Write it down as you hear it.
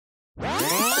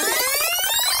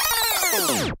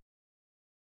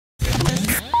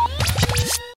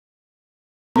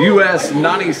US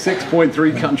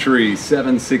 96.3 Country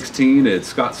 716. It's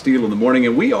Scott Steele in the morning,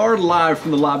 and we are live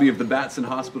from the lobby of the Batson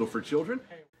Hospital for Children.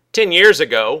 10 years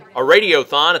ago, a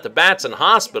radiothon at the Batson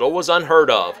Hospital was unheard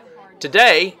of.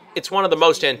 Today, it's one of the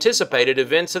most anticipated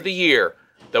events of the year,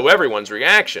 though everyone's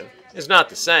reaction is not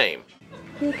the same.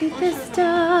 Look at this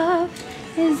stuff,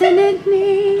 isn't it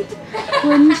neat?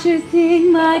 Wouldn't you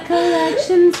think my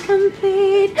collection's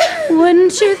complete?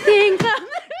 Wouldn't you think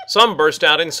Some burst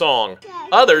out in song.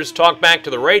 Others talk back to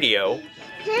the radio.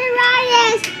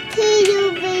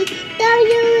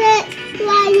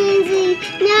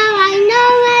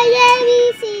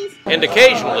 And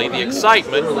occasionally the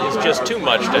excitement is just too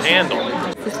much to handle.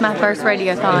 This is my first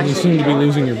radiothon. And you seem to be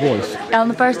losing your voice. On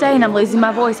the first day, and I'm losing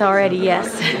my voice already,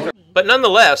 yes. But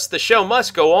nonetheless, the show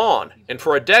must go on, and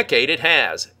for a decade it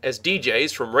has, as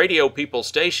DJs from Radio People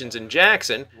stations in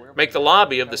Jackson make the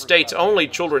lobby of the state's only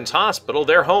children's hospital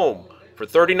their home for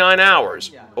 39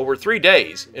 hours, over 3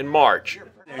 days in March.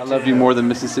 I love you more than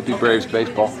Mississippi Braves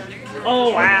baseball. Oh,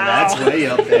 wow. That's way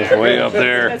up there. That's way up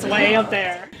there. That's way up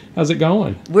there. How's it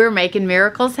going? We're making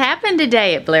miracles happen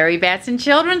today at Blairy Batson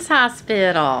Children's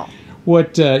Hospital.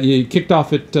 What, you kicked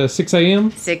off at 6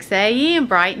 a.m.? 6 a.m.,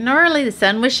 bright and early, the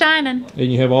sun was shining.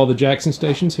 And you have all the Jackson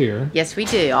stations here. Yes, we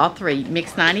do, all three,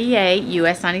 Mix 98,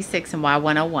 US 96, and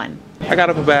Y101. I got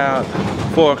up about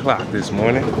 4 o'clock this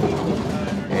morning,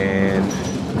 and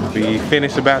we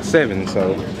finished about 7,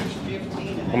 so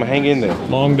I'm gonna hang in there.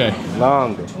 Long day.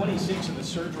 Long day.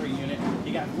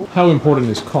 How important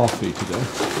is coffee today?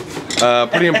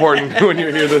 Pretty important when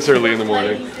you're here this early in the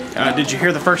morning. Did you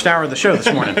hear the first hour of the show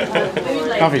this morning?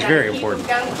 Coffee's very important.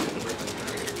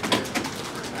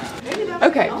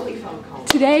 Okay,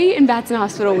 today in Batson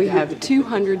Hospital we have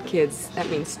 200 kids. That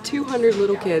means 200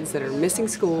 little kids that are missing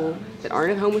school, that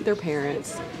aren't at home with their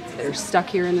parents, that are stuck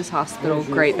here in this hospital,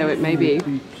 great though it may be.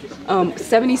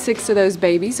 76 of those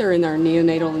babies are in our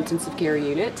neonatal intensive care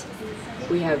unit.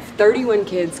 We have 31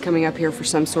 kids coming up here for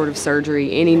some sort of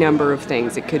surgery, any number of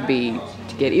things. It could be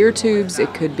to get ear tubes,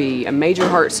 it could be a major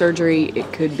heart surgery,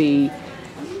 it could be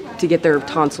to get their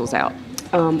tonsils out.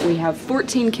 We have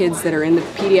 14 kids that are in the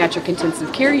pediatric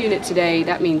intensive care unit today.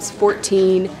 That means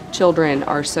 14 children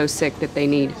are so sick that they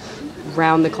need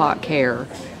round-the-clock care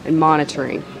and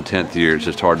monitoring. 10th year, it's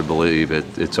just hard to believe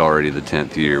it's already the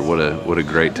 10th year. What a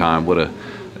great time.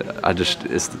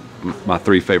 It's my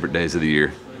 3 favorite days of the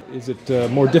year. Is it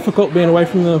more difficult being away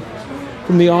from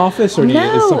the office, or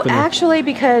No, actually,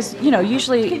 because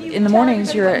usually in the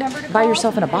mornings you're by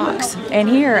yourself in a box, and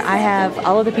here I have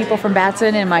all of the people from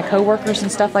Batson and my coworkers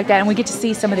and stuff like that, and we get to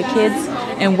see some of the kids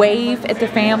and wave at the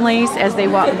families as they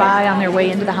walk by on their way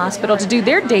into the hospital to do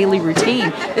their daily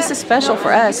routine. This is special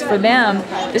for us. For them,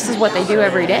 this is what they do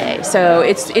every day. So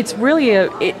it's really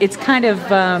it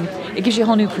gives you a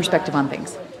whole new perspective on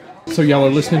things. So y'all are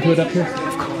listening to it up here?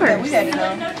 Of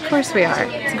course we are.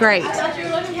 It's great.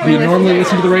 Do you normally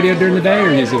listen to the radio during the day, or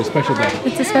is it a special day?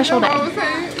 It's a special day.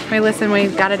 We listen,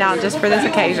 we've got it out just for this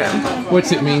occasion.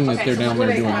 What's it mean that they're down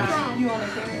there doing this?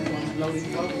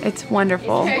 It's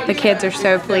wonderful. The kids are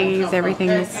so pleased.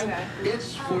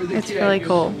 It's really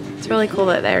cool. It's really cool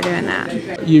that they're doing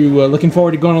that. You looking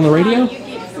forward to going on the radio?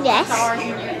 Yes.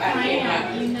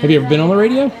 Have you ever been on the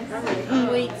radio?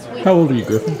 How old are you,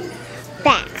 Griffin?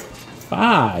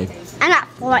 5. I'm not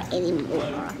 4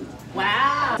 anymore.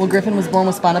 Wow. Well, Griffin was born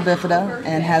with spina bifida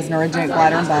and has neurogenic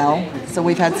bladder and bowel. So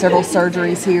we've had several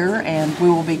surgeries here, and we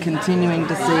will be continuing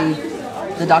to see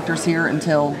the doctors here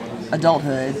until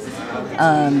adulthood.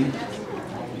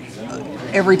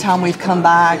 Every time we've come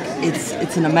back,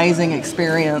 it's an amazing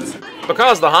experience.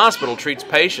 Because the hospital treats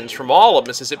patients from all of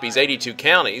Mississippi's 82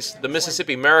 counties, the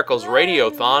Mississippi Miracles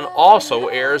Radiothon also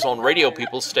airs on Radio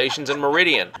People stations in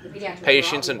Meridian.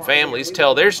 Patients and families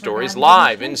tell their stories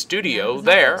live in studio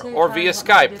there or via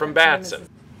Skype from Batson.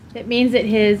 It means that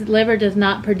his liver does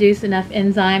not produce enough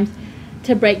enzymes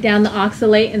to break down the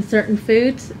oxalate in certain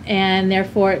foods, and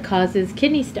therefore it causes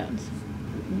kidney stones.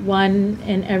 1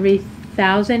 in every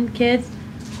 1,000 kids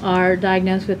are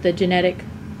diagnosed with the genetic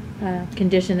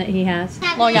condition that he has.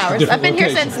 Long hours. I've been here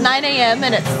since 9 a.m.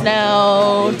 and it's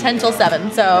now 10 till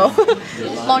 7, so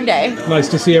long day. Nice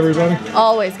to see everybody.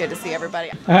 Always good to see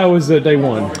everybody. How was day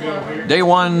 1? Day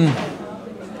 1,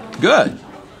 good.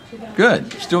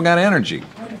 Good. Still got energy.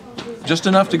 Just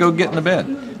enough to go get in the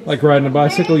bed. Like riding a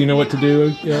bicycle, you know what to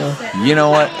do? You know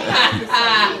what?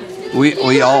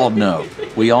 We all know.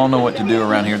 We all know what to do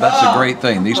around here. That's a great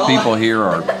thing. These people here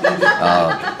are,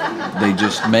 they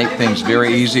just make things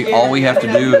very easy. All we have to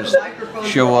do is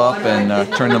show up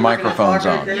and turn the microphones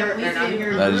on.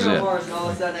 That is it.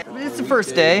 It's the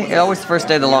first day. Always the first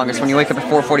day the longest. When you wake up at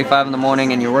 4:45 in the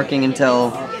morning and you're working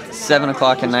until 7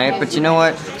 o'clock at night. But you know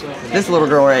what? This little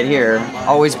girl right here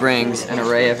always brings an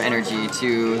array of energy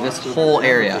to this whole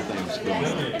area.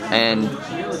 And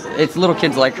it's little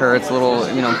kids like her, it's little,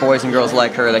 boys and girls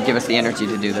like her that give us the energy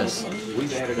to do this.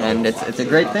 And it's a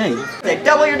great thing.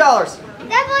 Double your dollars!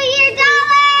 Double your dollars!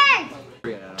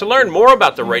 To learn more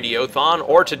about the Radiothon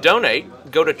or to donate,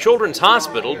 go to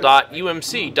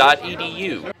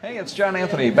childrenshospital.umc.edu. Hey, it's John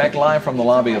Anthony back live from the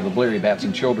lobby of the Blairy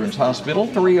Batson Children's Hospital,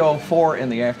 3:04 in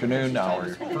the afternoon,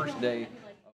 our first day.